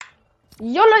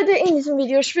Jo Leute, in diesem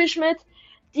Video spiele ich mit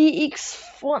DX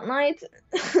Fortnite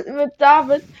mit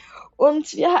David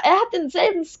und er hat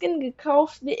denselben Skin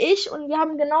gekauft wie ich und wir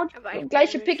haben genau die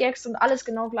gleiche Pickaxe und alles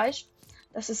genau gleich.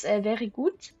 Das ist very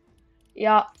gut.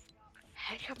 Ja.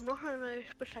 Ich habe noch eine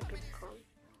Spitzhacke bekommen.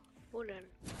 Wo denn?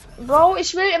 Bro,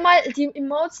 ich will immer die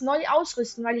Emotes neu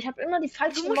ausrüsten, weil ich habe immer die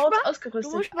falschen Emotes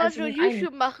ausgerüstet. Du musst mal so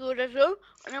YouTube machen oder so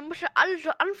und dann musst du alle so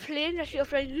anflehen, dass sie auf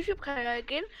deinen YouTube-Kanal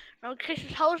gehen. Dann kriegst du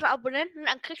 1000 Abonnenten,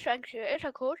 dann kriegst du einen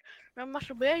Creator-Code, dann machst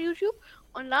du mehr YouTube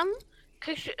und dann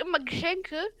kriegst du immer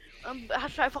Geschenke und dann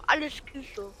hast du einfach alles Skills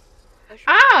so.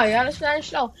 Ah, ja, das wäre nicht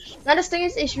schlau. Na, das Ding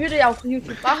ist, ich würde ja auch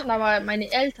YouTube machen, aber meine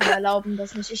Eltern erlauben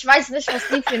das nicht. Ich weiß nicht, was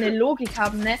die für eine Logik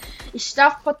haben, ne? Ich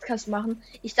darf Podcast machen,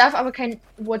 ich darf aber keinen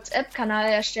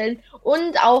WhatsApp-Kanal erstellen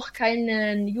und auch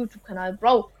keinen YouTube-Kanal,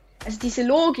 Bro. Also diese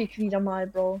Logik wieder mal,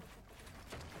 Bro.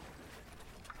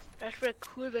 Das wäre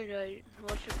cool, wenn du einen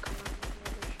WhatsApp-Kanal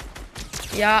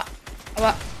machen. Ja,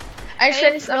 aber eigentlich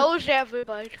wenn ich Klauser will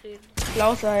beitreten.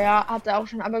 Klauser, ja, hat er auch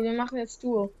schon, aber wir machen jetzt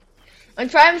Duo. Und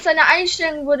vor allem seine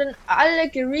Einstellungen wurden alle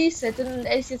geresettet und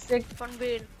er ist jetzt der... Von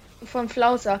wem? Von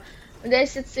Flauser. Und er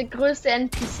ist jetzt der größte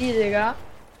NPC, Digga.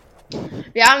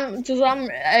 Wir haben zusammen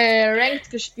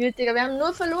Ranked gespielt, Digga. Wir haben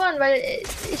nur verloren, weil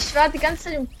ich war die ganze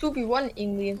Zeit im 2v1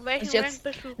 irgendwie. Welchen Rank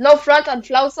bist du? No front an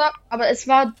Flauser, aber es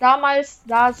war damals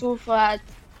da so vor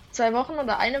 2 Wochen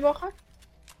oder eine Woche.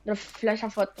 Oder vielleicht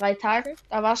auch vor 3 Tagen.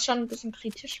 Da war es schon ein bisschen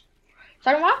kritisch.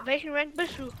 Sag mal. Welchen Rank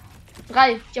bist du?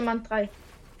 3, Diamant 3.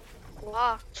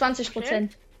 Wow. 20%.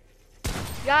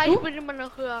 Ja, ich bin immer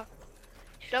noch höher.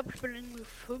 Ich glaube, ich bin irgendwie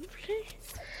 50.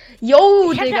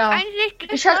 Yo, Digga.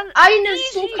 Ich hatte eine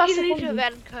so krasse Runde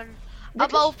werden können. Wirklich?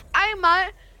 Aber auf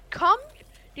einmal kommt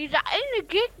dieser eine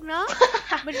Gegner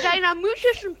mit seiner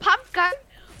mythischen Pumpgun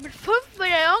mit 5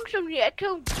 Medaillons um die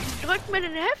Ecke und drückt mir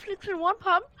den heftigsten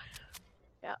One-Pump.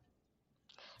 Ja.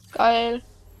 Geil.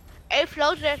 Ey,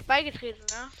 Flauser, der ist beigetreten,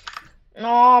 ne?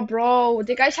 Oh, Bro,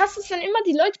 Digga, ich hasse es, wenn immer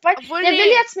die Leute bei... Obwohl, der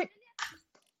will jetzt mit...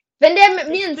 Wenn der mit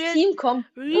mir ins Team kommt.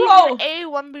 Wow.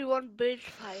 A1v1 Build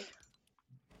Fight.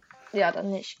 Ja,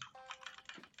 dann nicht.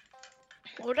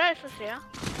 Oder ist das er?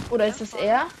 Oder ist das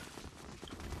er?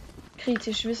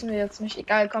 Kritisch, wissen wir jetzt nicht.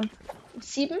 Egal, komm.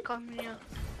 7? Komm hier.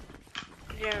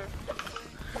 Ja.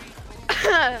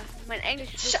 Mein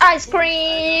Englisch ist... Ice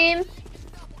Cream!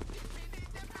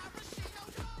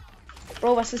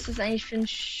 Bro, was ist das eigentlich für ein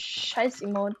scheiß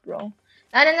Emote, Bro?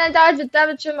 Nein,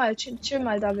 David, chill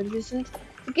mal, David.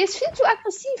 Du gehst viel zu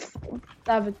aggressiv,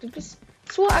 David. Du bist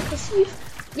zu aggressiv.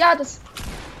 Ja, das...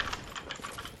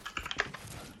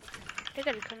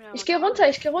 Digga, die können ja ich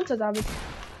geh runter, David.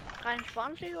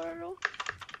 23 oder so.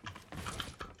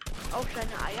 Auf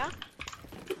seine Eier.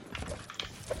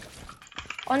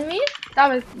 On me?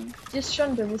 David, dir ist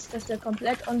schon bewusst, dass der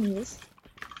komplett on me ist.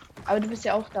 Aber du bist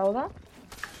ja auch da, oder?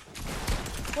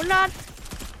 100.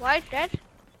 White Dead.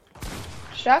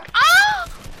 Stark. Ah!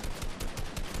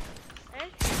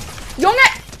 Junge!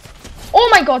 Oh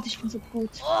mein Gott, ich bin so gut.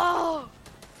 Oh!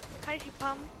 Kann ich die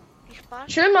Pam? Die Spaß?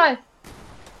 Chill mal.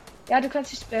 Ja, du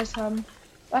kannst die Space haben.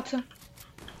 Warte.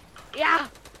 Ja!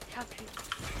 Ich hab sie.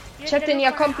 Ich hab den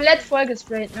ja komplett voll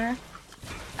gesprayt, ne?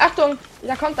 Achtung,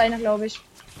 da kommt einer, glaube ich.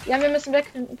 Ja, wir müssen weg.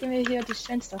 Dann gehen wir hier durchs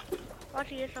Fenster.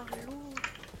 Warte, hier ist noch ein Loot.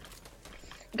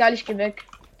 Egal, ich geh weg.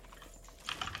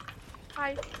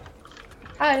 Hi.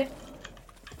 Hi.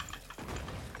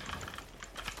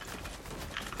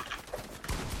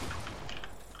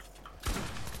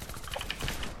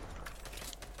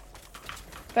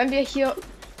 Wollen wir hier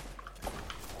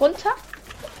runter?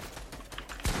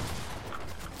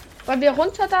 Wollen wir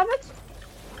runter, David?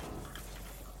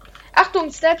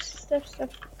 Achtung, Steps.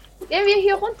 Gehen wir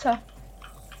hier runter.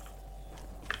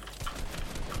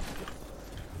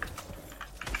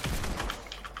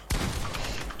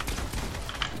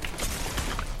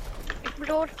 Ich bin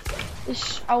tot.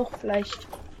 Ich auch vielleicht.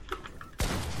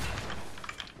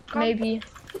 Komm. Maybe.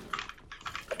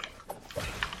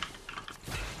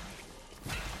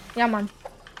 Ja, Mann.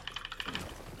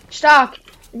 Stark.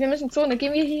 Wir müssen Zone.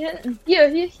 Gehen wir hier hinten. Hier.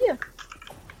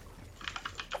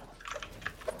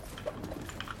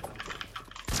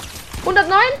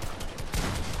 ...109?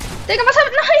 Digga, was hab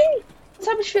ich... Nein! Was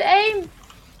hab ich für Aim?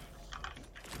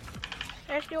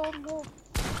 Er ist hier oben hoch.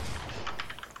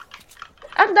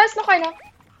 Ach, da ist noch einer.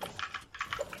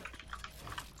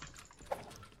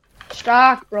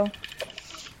 Stark, Bro.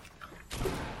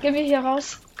 Gehen wir hier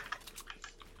raus.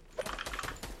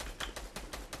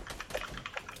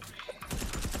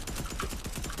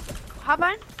 Hab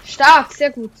ein. Stark, sehr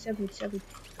gut.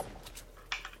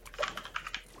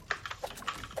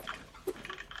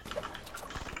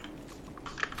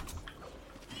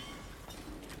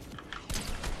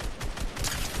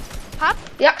 Hab?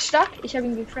 Ja, stark. Ich habe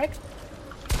ihn gecrackt.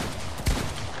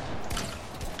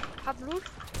 Hab Loot.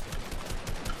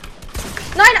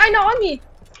 Nein, eine Oni.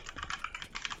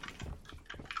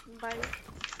 Beide.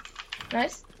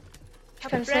 Nice. Ich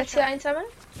Hab kann das Flasher. letzte hier einsammeln.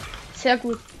 Sehr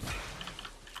gut.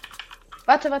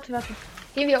 Warte.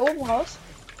 Gehen wir oben raus.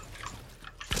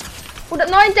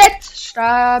 109 Dead.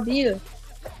 Stabil.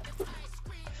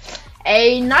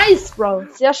 Ey, nice, Bro.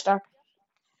 Sehr stark.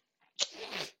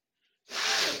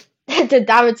 Der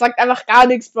David sagt einfach gar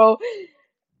nichts, Bro.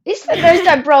 Ich bin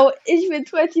nüchtern, Bro. Ich bin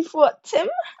 24 Tim.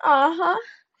 Aha.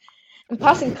 Ein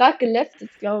paar sind gerade geleftet,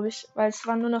 glaube ich. Weil es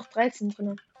waren nur noch 13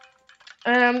 drin.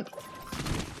 Was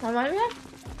wollen wir?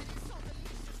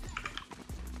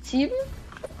 7?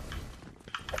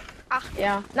 8.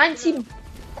 Ja. Nein, 7.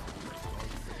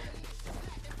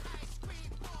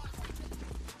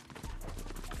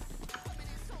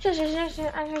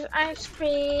 Ice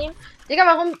Cream. Digga,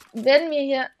 warum werden wir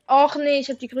hier... Och nee, ich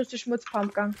habe die größte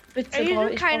Schmutzpumpgun. Bitte, Ey, hier brauche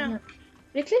sind ich keine. brauch eine.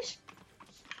 Wirklich?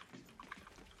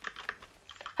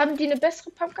 Haben die eine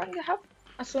bessere Pumpgun gehabt?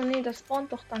 Achso, nee, das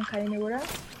spawnt doch dann keine, oder?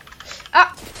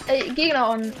 Ah, Gegner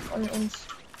an uns.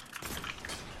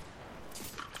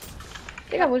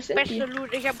 Digga, wo sind Beste die?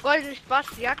 Loot. Ich hab goldenes Bass,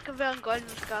 Jagdgewehr und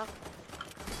goldenes Scar.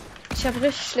 Ich habe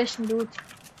richtig schlechten Loot.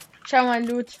 Schau mal,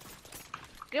 Loot.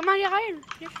 Geh mal hier rein.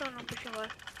 Hier ist doch noch ein bisschen was.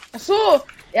 Ach so,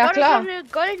 ja Oh, klar. Das ist eine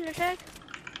goldene Tag.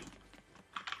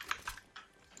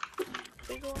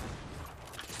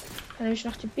 Dann nehme ich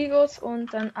noch die Bigos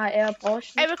und dann AR brauche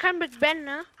ich Ey, nicht. wir können mit Ben,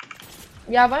 ne?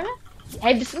 Ja, wollen wir?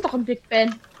 Hey, wir sind doch im Big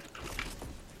Ben.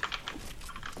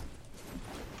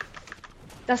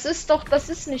 Das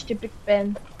ist nicht die Big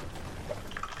Ben.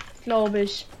 Glaube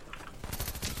ich.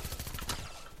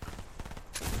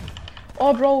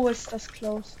 Oh, Bro, ist das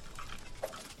close.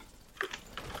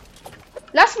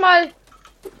 Lass mal.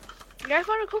 Ja, ich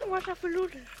wollte gucken, was da für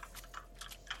Loot ist.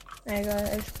 Egal,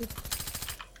 alles gut.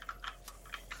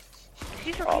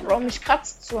 Siehst du, Oh, Bro, mich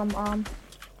kratzt so am Arm.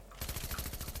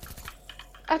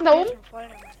 Ach, da oben?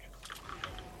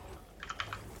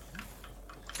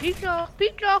 Piek doch.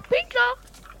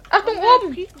 Achtung,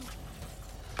 oben!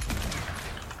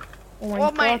 Oh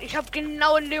Oh mein, Gott. ich habe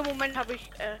genau in dem Moment habe ich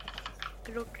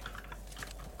geluckt.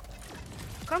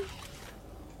 Komm.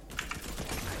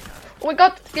 Oh mein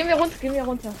Gott, gehen wir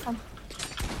runter, komm.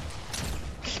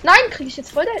 Nein, kriege ich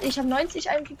jetzt voll. Ich habe 90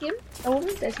 eingegeben. Da oben,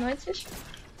 der ist 90.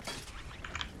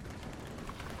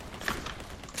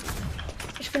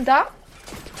 Ich bin da.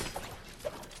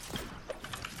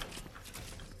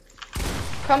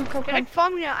 Komm. Direkt vor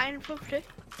mir 51.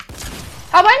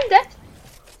 Aber ein Dead.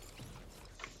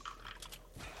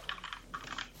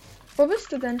 Wo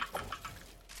bist du denn?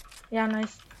 Ja,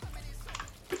 nice.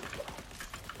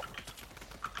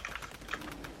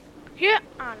 Hier.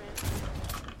 Ah, ne.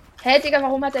 Hä, Digga,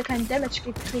 warum hat er keinen Damage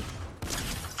gekriegt?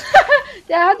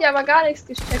 Der hat ja aber gar nichts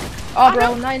gecheckt. Oh,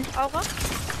 Bro, nein. Aura.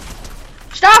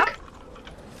 Stark!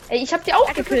 Ey, ich hab die auch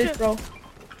Alter, gekillt, bitte. Bro.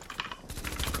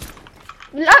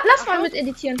 Lass mal Achtung. mit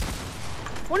editieren.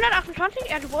 128,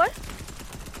 jawohl.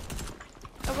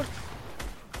 Aber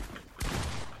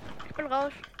ich bin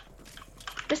raus.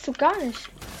 Bist du gar nicht.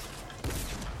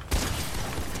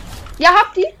 Ja,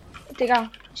 hab die. Digga,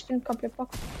 ich bin komplett bock.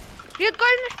 Hier,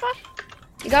 goldenes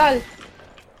Spaß. Egal.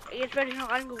 Jetzt werde ich noch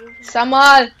angerufen. Sag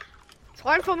mal.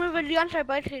 Freund von mir will die ganze Zeit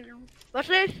beitreten. Was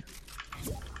ist?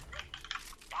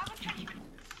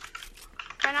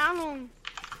 Keine Ahnung.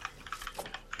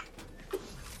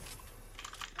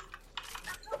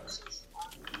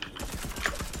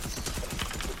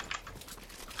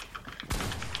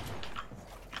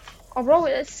 Oh, Bro,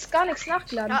 es ist gar nichts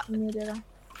nachgeladen Ja. von mir, Digga.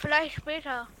 Vielleicht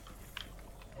später.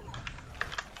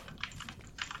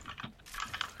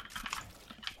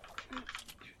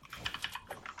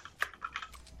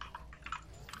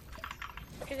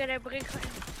 Digga, der bringt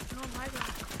nur mal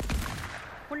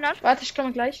 100. Warte, ich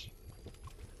komme gleich.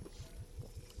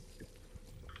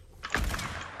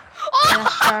 Oh! Ja,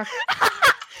 stark.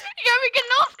 Ich habe ihn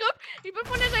genau scoped. Ich bin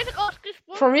von der Seite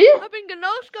rausgesprungen. For real? Hab ihn genau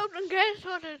scoped und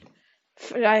gehittet.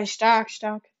 Ja,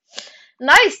 stark.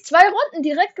 Nice, 2 Runden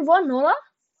direkt gewonnen, oder?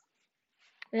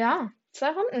 Ja,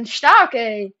 2 Runden. Stark,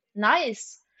 ey.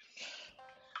 Nice.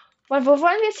 Wo wollen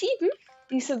wir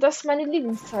 7? Das ist meine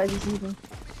Lieblingszahl, die 7.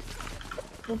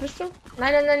 Wo bist du?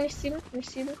 Nein, nicht 7.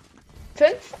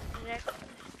 5?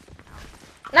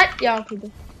 Nein, ja, okay.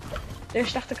 Du.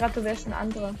 Ich dachte gerade, du wärst ein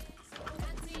anderer.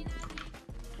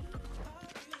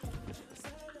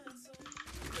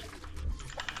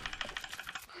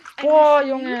 Boah,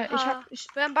 Junge,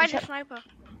 Wir haben beide ich hab- Sniper.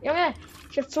 Junge,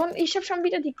 ich hab schon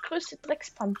wieder die größte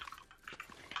Dreckspump.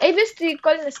 Ey, wisst ihr die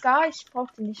goldene Scar? Ich brauch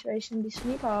die nicht, weil ich die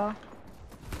Sniper.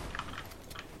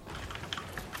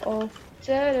 auf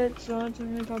der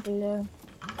Tabelle.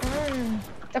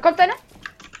 Da kommt einer.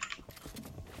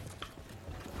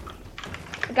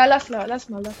 Egal, lass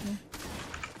mal.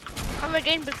 Komm, wir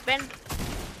gehen Big Ben.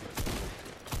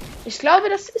 Ich glaube,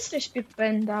 das ist nicht Big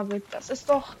Ben, David. Das ist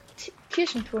doch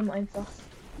Kirchenturm einfach.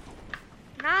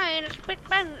 Nein, das ist Big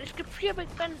Ben. Es gibt 4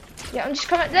 Big Ben. Ja, und ich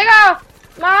komme. Digga!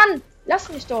 Mann! Lass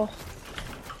mich doch.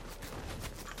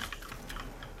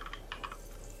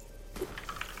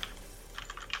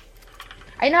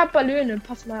 Einer hat Ballone,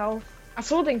 pass mal auf.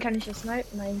 Achso, den kann ich ja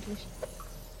snipen eigentlich.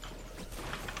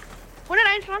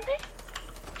 121?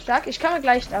 Stark, ich kann mir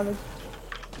gleich, David.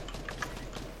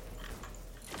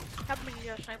 Ich hab mir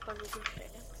dieser Sniper so gestellt.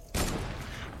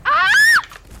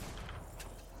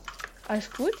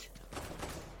 Alles gut?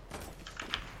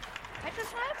 Weiter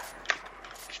Snipe?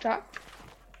 Stark.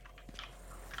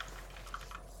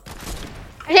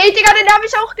 Hey, Digga, den habe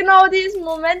ich auch genau diesen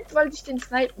Moment, weil ich den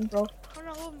snipen, Bro. Komm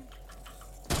nach oben.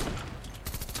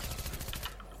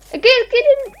 Geh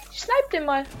den, snipe den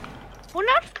mal. 100?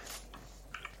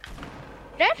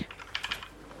 Dead?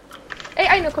 Ey,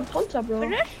 einer kommt runter, Bro.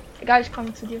 Finish? Egal, ich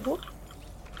komme zu dir hoch.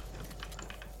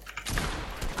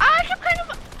 Ah, ich hab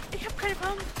keine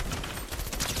Bomben.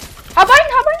 Hab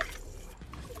einen.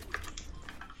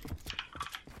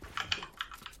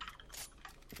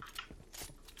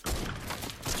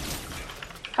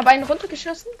 Hab einen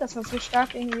runtergeschossen, das war so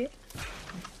stark irgendwie.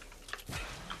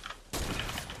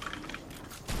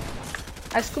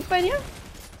 Alles gut bei dir?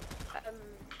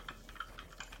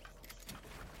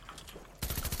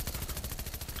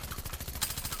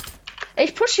 Ey,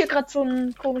 ich push hier gerade so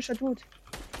ein komischer Dude.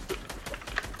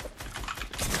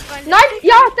 Nein,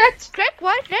 ja, dead. Crack,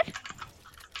 white, dead.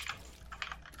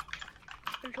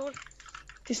 Bin tot.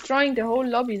 Destroying the whole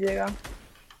lobby, Digga.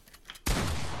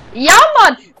 Ja,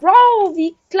 Mann! Bro,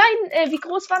 wie klein, wie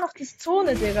groß war noch diese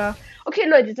Zone, Digga? Okay,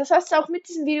 Leute, das heißt auch mit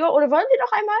diesem Video. Oder wollen wir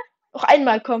noch einmal? Noch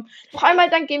einmal kommen. Noch einmal,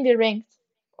 dann gehen wir Ranked.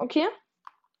 Okay?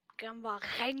 Gern mal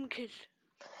Ranked.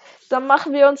 Dann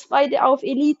machen wir uns beide auf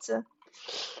Elite.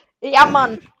 Ja,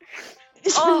 Mann.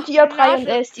 Ich bin Tier 3 und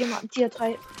er ist Tier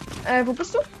 3. Wo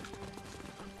bist du?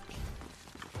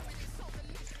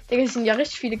 Digga, es sind ja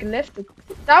richtig viele geleftet.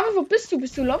 David, wo bist du?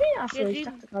 Bist du Lobby? Achso, Ja, ich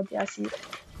dachte gerade, ja,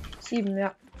 7,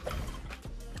 ja.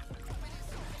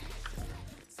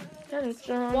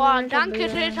 Boah, danke,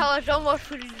 Siltauer Sommer's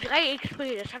für die 3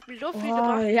 XP. Das hat mir so viel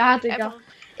gebracht. Ja, Digga. Einfach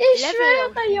Ich Level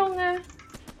schwöre, Junge.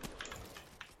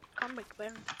 Komm, Big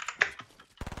Ben.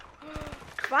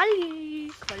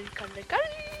 Quali.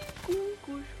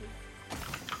 Gut.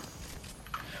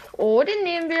 Oh, den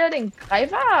nehmen wir, den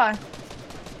Greifer.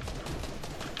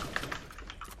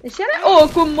 Ist ja ne? Oh,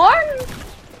 guten Morgen.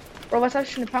 Bro, was habe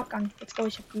ich für eine Pumpgun? Jetzt glaube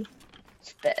ich, hab die.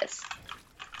 Spaß.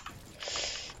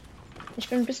 Ich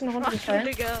bin ein bisschen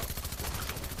runtergefallen.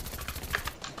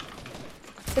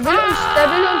 Der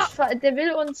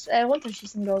will uns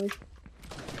runterschießen, glaube ich.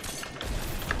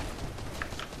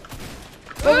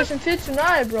 Bro, wir sind viel zu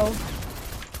nahe, Bro.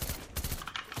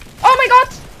 Oh mein Gott!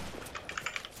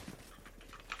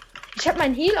 Ich habe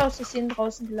meinen Heal aus Versehen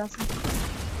draußen gelassen.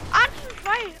 Ah, das sind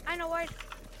 2. Einer white.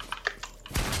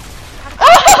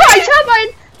 Oh, ich habe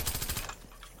einen!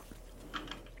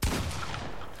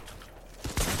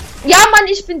 Ja, Mann,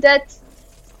 ich bin dead.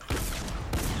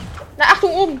 Na,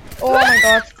 Achtung, oben. Oh mein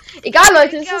Gott. Egal,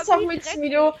 Leute, das ist auch mit diesem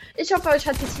Video. Ich hoffe, euch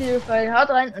hat das Video gefallen. Haut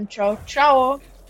rein und ciao, ciao.